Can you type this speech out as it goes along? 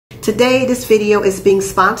Today, this video is being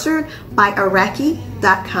sponsored by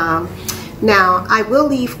Iraqi.com. Now, I will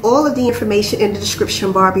leave all of the information in the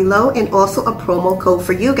description bar below and also a promo code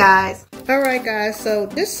for you guys. Alright guys, so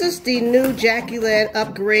this is the new Jackie-Land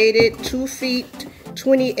upgraded 2 feet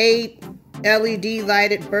 28 LED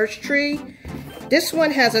lighted birch tree. This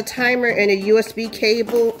one has a timer and a USB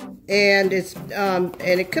cable, and it's and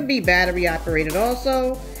it could be battery operated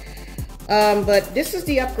also. But this is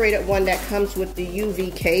the upgraded one that comes with the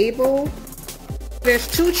UV cable. There's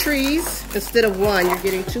 2 trees instead of 1. You're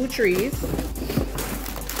getting 2 trees.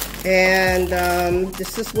 And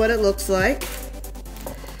this is what it looks like.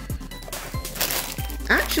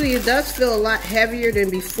 Actually, it does feel a lot heavier than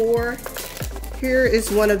before. Here is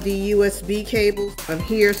one of the USB cables.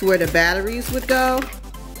 Here's where the batteries would go.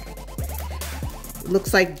 It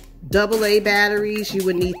looks like AA batteries. You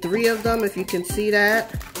would need 3 of them if you can see that.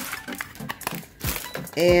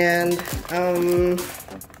 And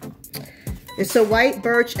it's a white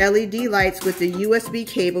birch LED lights with the USB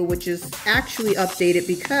cable, which is actually updated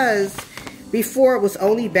because before it was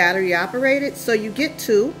only battery operated. So you get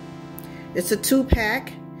 2. It's a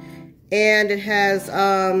 2-pack, and it has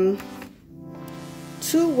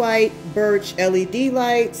 2 white birch LED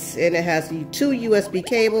lights, and it has 2 USB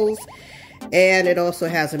cables, and it also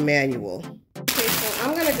has a manual. Okay, so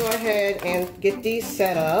I'm gonna go ahead and get these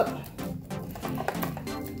set up.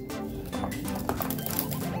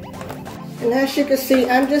 And as you can see,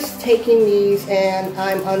 I'm just taking these and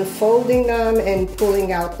I'm unfolding them and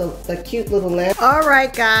pulling out the cute little lamp. All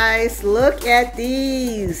right, guys, look at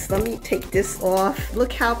these. Let me take this off.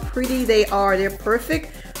 Look how pretty they are. They're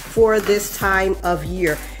perfect for this time of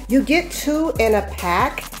year. You get 2 in a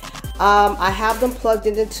pack. I have them plugged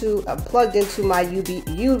into my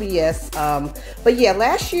UVS. But yeah,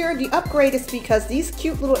 last year the upgrade is because these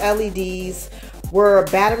cute little LEDs were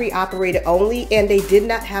battery operated only, and they did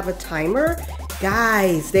not have a timer.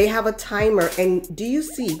 Guys, they have a timer, and do you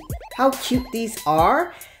see how cute these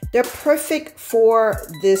are? They're perfect for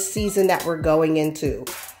this season that we're going into.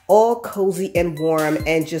 All cozy and warm,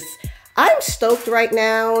 and just, I'm stoked right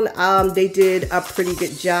now. They did a pretty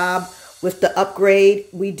good job with the upgrade.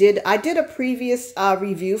 I did a previous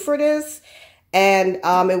review for this, and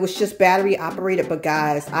it was just battery operated, but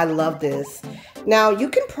guys, I love this. Now, you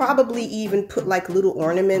can probably even put like little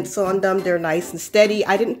ornaments on them. They're nice and steady.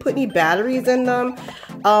 I didn't put any batteries in them.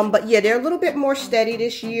 But yeah, they're a little bit more steady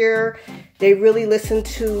this year. They really listened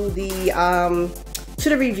to the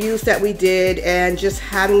reviews that we did, and just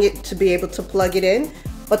having it to be able to plug it in.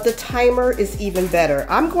 But the timer is even better.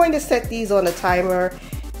 I'm going to set these on a timer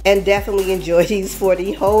and definitely enjoy these for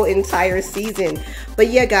the whole entire season. But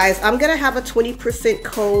yeah, guys, I'm gonna have a 20%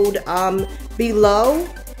 code below.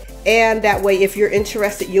 And that way, if you're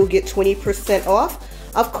interested, you'll get 20% off.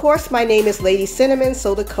 Of course, my name is Lady Cinnamon,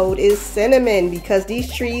 so the code is Cinnamon, because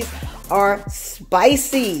these trees are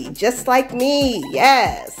spicy, just like me.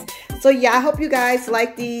 Yes. So yeah, I hope you guys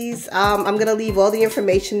like these. I'm going to leave all the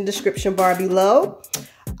information in the description bar below.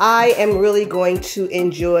 I am really going to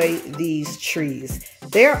enjoy these trees.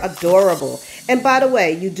 They're adorable. And by the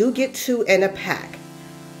way, you do get 2 in a pack.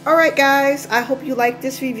 Alright guys, I hope you like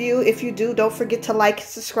this review. If you do, don't forget to like,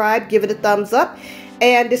 subscribe, give it a thumbs up.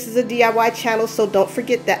 And this is a DIY channel, so don't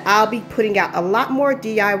forget that I'll be putting out a lot more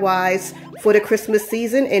DIYs for the Christmas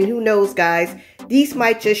season. And who knows, guys, these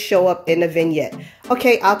might just show up in a vignette.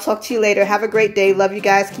 Okay, I'll talk to you later. Have a great day. Love you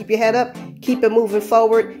guys. Keep your head up, keep it moving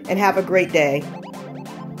forward, and have a great day.